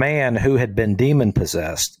observed the man who had been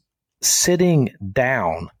demon-possessed sitting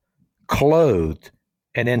down, clothed,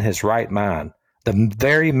 and in his right mind, the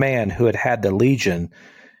very man who had had the legion,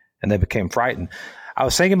 and they became frightened. I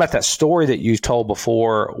was thinking about that story that you told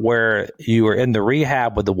before where you were in the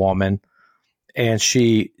rehab with the woman, and do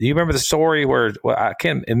you remember the story where, well, I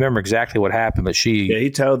can't remember exactly what happened, but he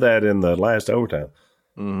told that in the last overtime.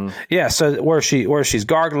 Mm-hmm. Yeah, so where she's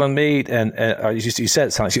gargling meat, and you said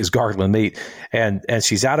it sounded like she was gargling meat, and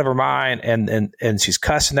she's out of her mind, and she's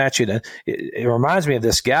cussing at you. And it reminds me of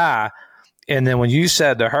this guy. And then when you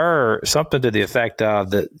said to her something to the effect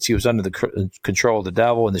of that she was under the control of the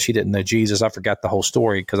devil and that she didn't know Jesus, I forgot the whole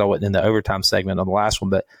story because I wasn't in the overtime segment on the last one,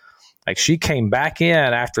 but like she came back in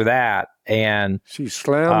after that, and she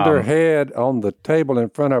slammed her head on the table in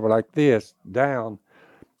front of her like this, down,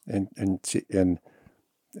 and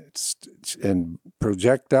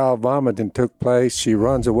projectile vomiting took place. She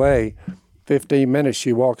runs away. 15 minutes,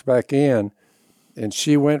 she walks back in, and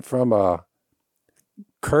she went from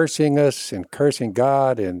cursing us and cursing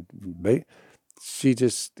God, and she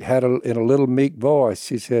just had in a little meek voice,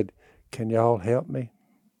 she said, "Can y'all help me?"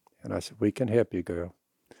 And I said, "We can help you, girl."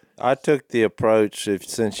 I took the approach,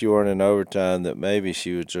 since you weren't in overtime, that maybe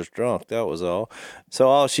she was just drunk. That was all. So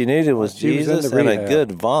all she needed was Jesus and a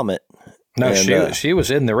good vomit. No, she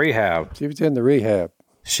was in the rehab. She was in the rehab.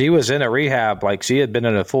 She was in a rehab, like she had been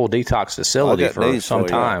in a full detox facility for some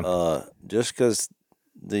time. Just because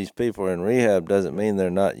these people are in rehab doesn't mean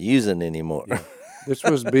they're not using anymore. Yeah. This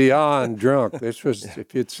was beyond drunk. This was,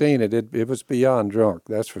 if you'd seen it, it was beyond drunk.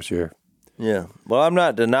 That's for sure. Yeah. Well, I'm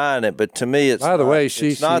not denying it, but to me, it's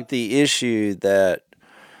not the issue that.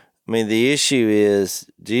 I mean, the issue is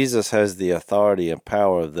Jesus has the authority and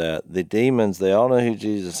power of that. The demons, they all know who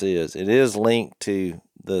Jesus is. It is linked to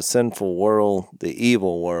the sinful world, the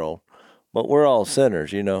evil world, but we're all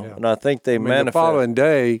sinners, you know. Yeah. And I think they manifest. The following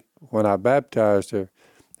day, when I baptized her,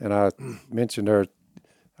 and I mentioned her,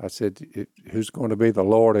 I said, "Who's going to be the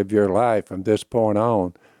Lord of your life from this point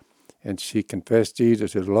on?" And she confessed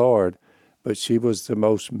Jesus as Lord, but she was the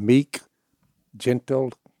most meek,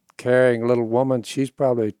 gentle, caring little woman. She's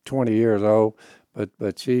probably 20 years old,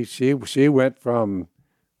 but she went from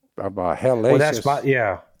a hellacious.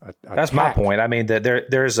 Well, that's my point. I mean,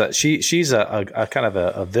 that she's a kind of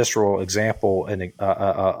a visceral example and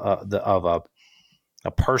of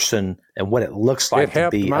a person and what it looks like to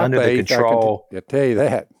be under the control. I tell you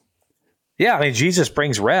that. Yeah, I mean, Jesus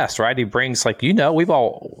brings rest, right? He brings, like, we've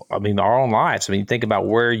all, our own lives. I mean, think about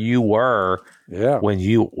where you were when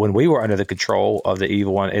we were under the control of the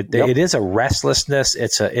evil one. It is a restlessness.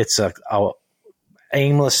 It's a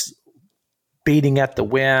aimless beating at the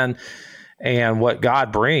wind. And what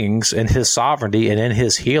God brings in his sovereignty and in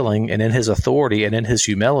his healing and in his authority and in his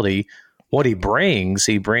humility, what he brings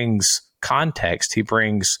context. He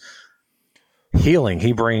brings healing.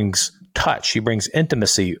 He brings touch. He brings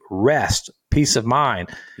intimacy, rest, peace of mind.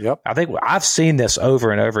 Yep. I think I've seen this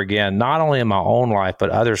over and over again, not only in my own life, but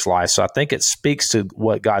others' lives. So I think it speaks to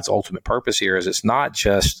what God's ultimate purpose here is. It's not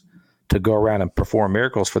just to go around and perform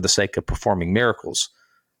miracles for the sake of performing miracles.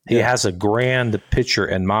 He has a grand picture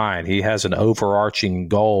in mind. He has an overarching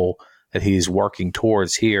goal that he's working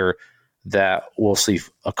towards here that we'll see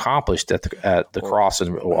accomplished at the cross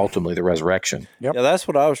and ultimately the resurrection. Yep. Yeah, that's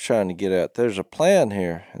what I was trying to get at. There's a plan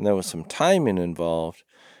here, and there was some timing involved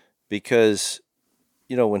because,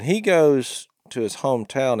 when he goes to his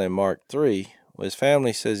hometown in Mark 3, his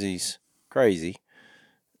family says he's crazy.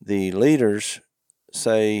 The leaders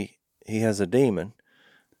say he has a demon.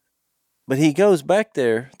 But he goes back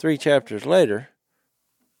there 3 chapters later,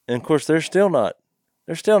 and of course they're still not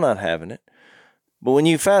having it. But when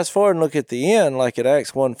you fast forward and look at the end, like at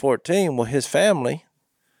Acts 1:14, well, his family,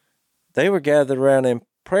 they were gathered around in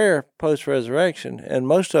prayer post-resurrection, and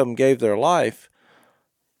most of them gave their life,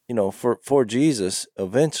 for Jesus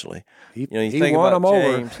eventually. He think won about them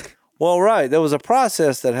James. over. Well, right. There was a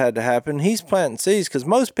process that had to happen. He's planting seeds because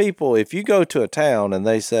most people, if you go to a town and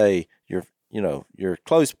they say, your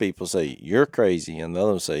close people say, you're crazy, and the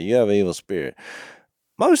others say, you have an evil spirit,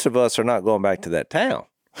 most of us are not going back to that town.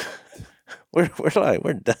 We're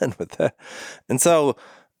done with that. And so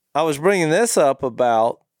I was bringing this up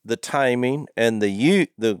about the timing and the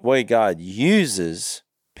way God uses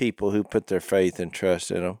people who put their faith and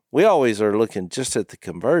trust in him. We always are looking just at the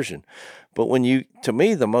conversion. But to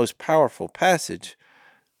me, the most powerful passage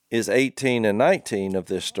is 18 and 19 of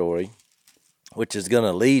this story, which is going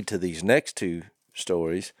to lead to these next 2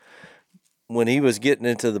 stories. When he was getting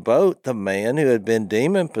into the boat, the man who had been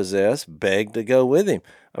demon-possessed begged to go with him.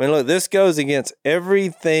 I mean, look, this goes against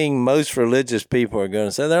everything most religious people are going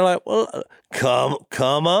to say. They're like, well,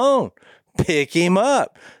 come on, pick him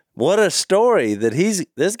up. What a story that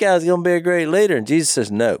this guy's going to be a great leader. And Jesus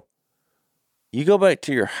says, no, you go back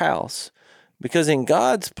to your house, because in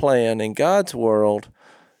God's plan, in God's world,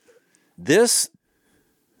 he's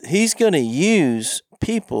going to use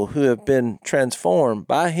people who have been transformed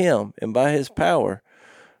by him and by his power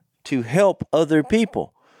to help other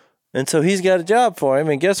people. And so he's got a job for him.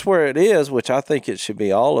 And guess where it is, which I think it should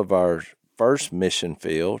be all of our first mission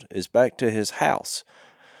field, is back to his house.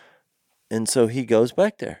 And so he goes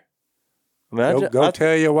back there. I mean, Go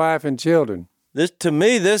tell your wife and children.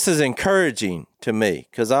 This is encouraging to me,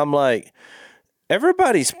 because I'm like,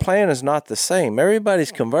 everybody's plan is not the same.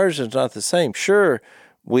 Everybody's conversion is not the same. Sure,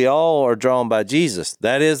 we all are drawn by Jesus.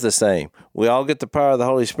 That is the same. We all get the power of the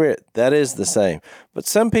Holy Spirit. That is the same. But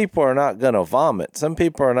some people are not going to vomit. Some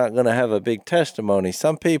people are not going to have a big testimony.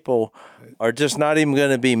 Some people are just not even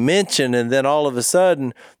going to be mentioned, and then all of a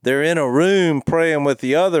sudden they're in a room praying with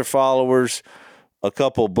the other followers a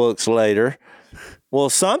couple books later. Well,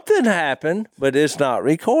 something happened, but it's not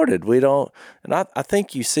recorded. We don't, and I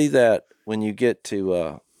think you see that when you get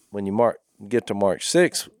to Mark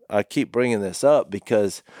 6. I keep bringing this up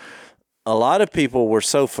because a lot of people were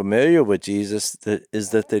so familiar with Jesus that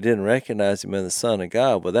they didn't recognize him as the Son of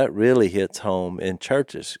God. Well, that really hits home in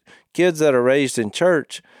churches. Kids that are raised in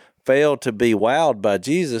church fail to be wowed by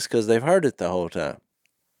Jesus because they've heard it the whole time.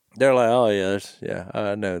 They're like, "Oh yeah,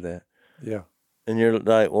 I know that." Yeah, and you're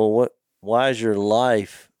like, "Well, what? Why is your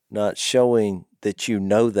life not showing that you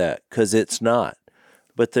know that?" Because it's not.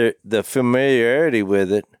 But the familiarity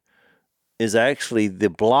with it is actually the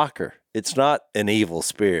blocker. It's not an evil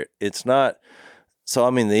spirit. It's not. So, I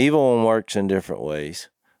mean, the evil one works in different ways,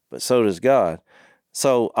 but so does God.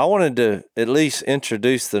 So I wanted to at least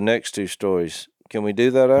introduce the next 2 stories. Can we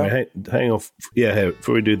do that, Al? Hang on. Yeah,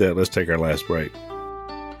 before we do that, let's take our last break.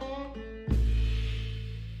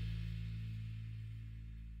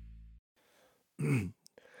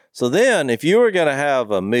 So then, if you were going to have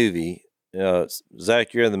a movie,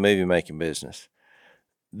 Zach, you're in the movie making business.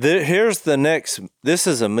 Here's the next. This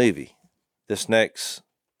is a movie. This next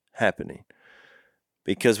happening,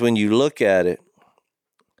 because when you look at it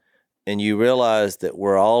and you realize that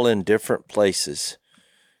we're all in different places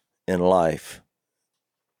in life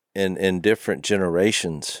and in different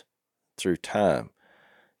generations through time,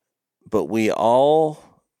 but we all,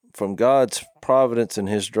 from God's providence and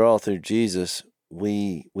his draw through Jesus,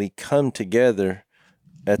 we come together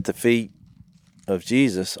at the feet of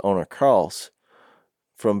Jesus on a cross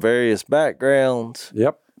from various backgrounds.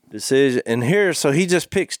 Yep. Decision. And here, so he just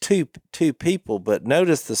picks two people, but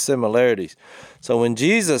notice the similarities. So when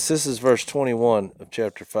Jesus, this is verse 21 of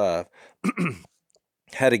chapter 5,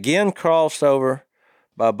 had again crossed over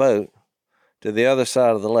by boat to the other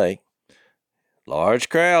side of the lake, large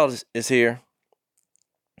crowd is here.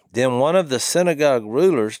 Then one of the synagogue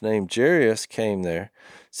rulers named Jairus came there.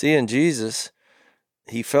 Seeing Jesus,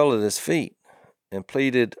 he fell at his feet and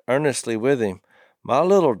pleaded earnestly with him, "My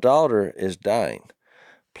little daughter is dying.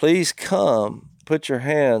 Please come, put your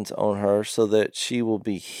hands on her so that she will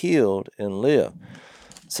be healed and live."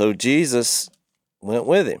 So Jesus went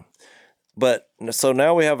with him. But so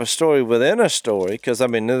now we have a story within a story, because I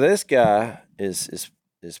mean, this guy is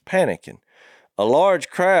panicking. A large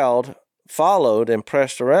crowd followed and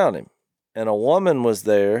pressed around him, and a woman was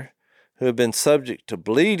there who had been subject to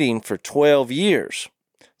bleeding for 12 years.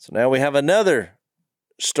 So now we have another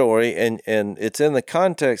story, and it's in the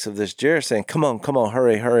context of this Jairus saying, come on,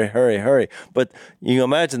 hurry. But you can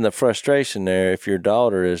imagine the frustration there if your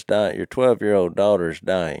daughter is dying, your 12-year-old daughter is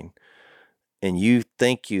dying, and you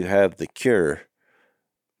think you have the cure,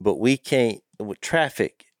 but we can't.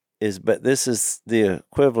 Traffic is, but this is the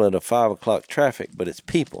equivalent of 5 o'clock traffic, but it's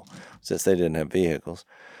people, since they didn't have vehicles.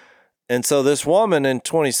 And so this woman in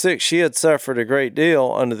 26, she had suffered a great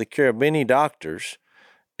deal under the care of many doctors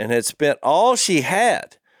and had spent all she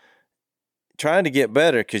had trying to get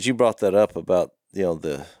better, because you brought that up about,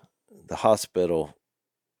 the hospital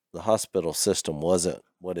system wasn't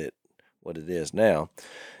what it is now.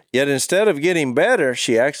 Yet instead of getting better,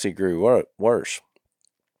 she actually grew worse.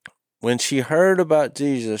 When she heard about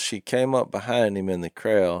Jesus, she came up behind him in the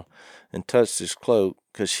crowd and touched his cloak,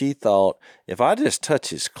 because she thought, if I just touch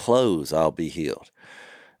his clothes, I'll be healed.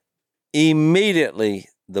 Immediately,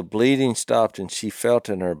 the bleeding stopped, and she felt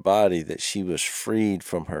in her body that she was freed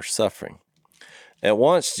from her suffering. At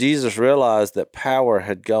once, Jesus realized that power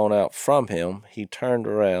had gone out from him. He turned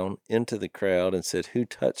around into the crowd and said, "Who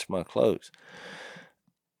touched my clothes?"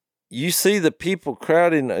 You see the people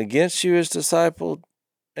crowding against you, his disciple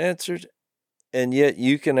answered, and yet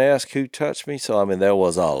you can ask, "Who touched me?" So, there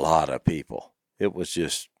was a lot of people. It was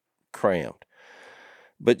just crammed.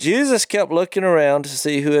 But Jesus kept looking around to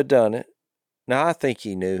see who had done it. Now, I think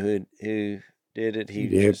he knew who did it. He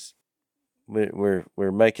just, we're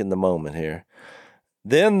making the moment here.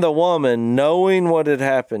 Then the woman, knowing what had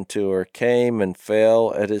happened to her, came and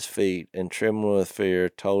fell at his feet, and trembling with fear,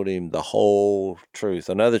 told him the whole truth.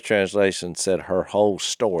 Another translation said her whole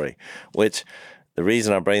story, which the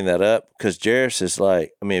reason I bring that up, because Jairus is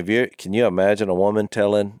like, can you imagine a woman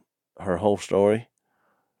telling her whole story?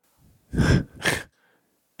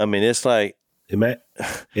 It's like,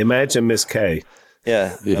 imagine Miss K.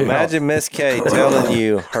 Yeah. Imagine Miss K telling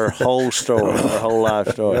you her whole story, her whole life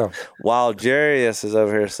story, while Jairus is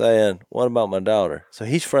over here saying, "What about my daughter?" So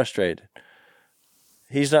he's frustrated.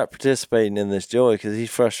 He's not participating in this joy because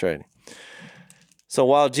he's frustrated. So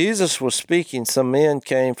while Jesus was speaking, some men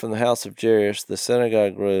came from the house of Jairus. The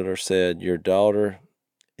synagogue ruler said, "Your daughter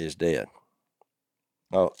is dead."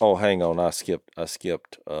 Oh, hang on. I skipped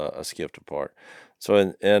a part.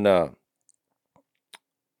 So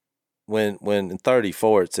when in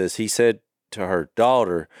 34 it says, he said to her,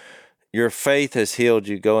 "Daughter, your faith has healed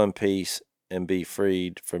you. Go in peace and be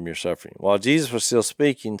freed from your suffering." While Jesus was still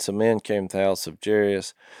speaking, some men came to the house of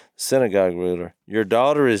Jairus, the synagogue ruler. "Your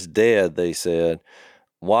daughter is dead," they said.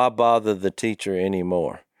 "Why bother the teacher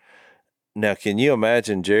anymore?" Now, can you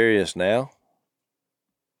imagine Jairus now?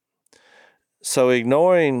 So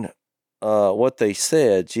ignoring what they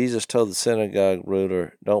said, Jesus told the synagogue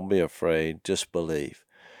ruler, "Don't be afraid, just believe."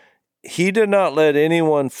 He did not let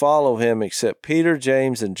anyone follow him except Peter,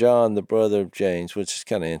 James, and John, the brother of James, which is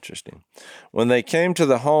kind of interesting. When they came to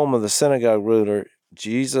the home of the synagogue ruler,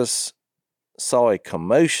 Jesus saw a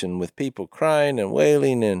commotion with people crying and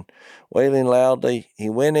wailing loudly. He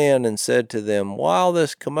went in and said to them, "While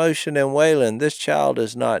this commotion and wailing, this child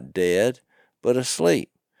is not dead, but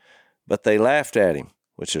asleep." But they laughed at him,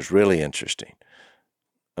 which is really interesting.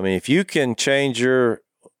 If you can change your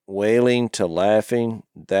wailing to laughing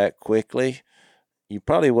that quickly, you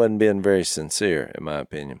probably wasn't being very sincere, in my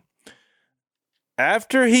opinion.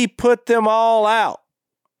 After he put them all out,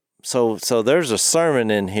 so there's a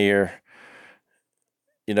sermon in here,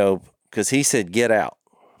 because he said, "Get out."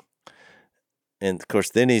 And of course,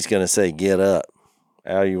 then he's going to say, "Get up."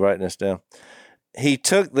 Al, you writing this down? He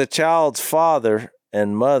took the child's father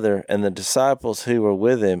and mother and the disciples who were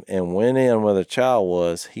with him and went in where the child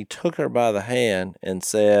was. He took her by the hand and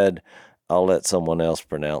said, I'll let someone else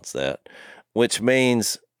pronounce that, which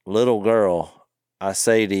means, "Little girl, I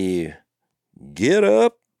say to you, get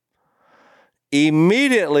up."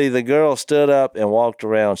 Immediately the girl stood up and walked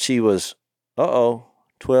around. She was,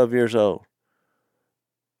 12 years old.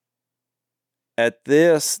 At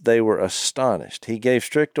this, they were astonished. He gave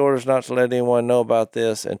strict orders not to let anyone know about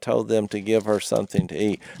this and told them to give her something to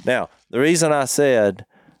eat. Now, the reason I said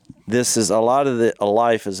this is a lot of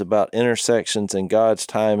life is about intersections and God's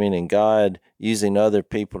timing and God using other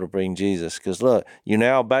people to bring Jesus. Because look, you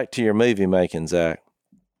now back to your movie making, Zach.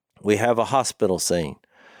 We have a hospital scene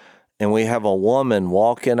and we have a woman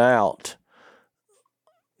walking out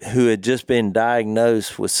who had just been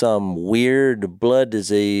diagnosed with some weird blood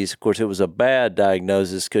disease. Of course, it was a bad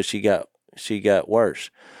diagnosis because she got worse.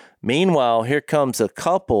 Meanwhile, here comes a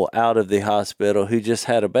couple out of the hospital who just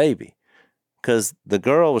had a baby. because the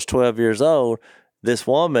girl was 12 years old. This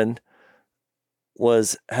woman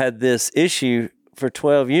had this issue for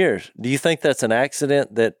 12 years. Do you think that's an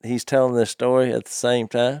accident that he's telling this story at the same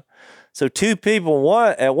time? So two people,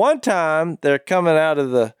 at one time, they're coming out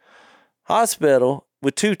of the hospital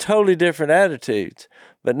with two totally different attitudes.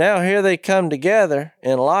 But now here they come together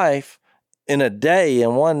in life in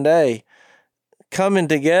one day, coming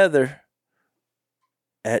together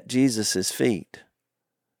at Jesus's feet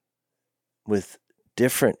with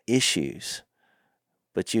different issues,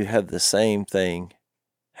 but you have the same thing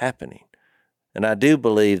happening. And I do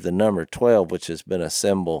believe the number 12, which has been a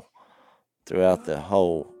symbol throughout the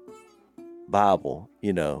whole Bible,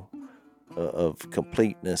 of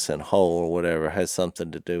completeness and whole or whatever, has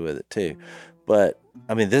something to do with it too. But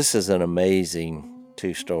I mean, this is an amazing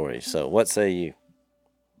two stories. So what say you?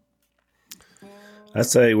 I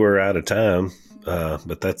say we're out of time,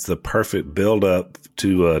 but that's the perfect build-up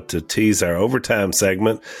to tease our overtime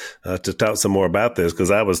segment to talk some more about this, because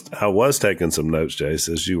I was taking some notes, Jace,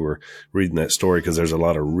 as you were reading that story, because there's a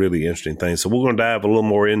lot of really interesting things. So we're going to dive a little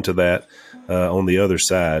more into that on the other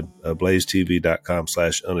side,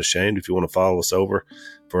 blazetv.com/unashamed. If you want to follow us over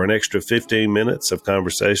for an extra 15 minutes of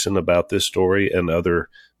conversation about this story and other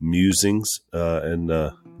musings, and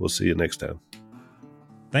we'll see you next time.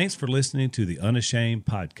 Thanks for listening to the Unashamed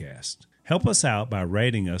podcast. Help us out by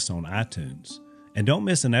rating us on iTunes. And don't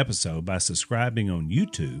miss an episode by subscribing on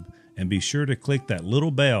YouTube, and be sure to click that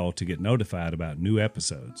little bell to get notified about new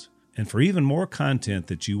episodes. And for even more content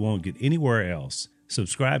that you won't get anywhere else,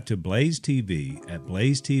 subscribe to Blaze TV at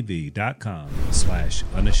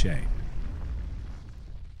blazetv.com/unashamed.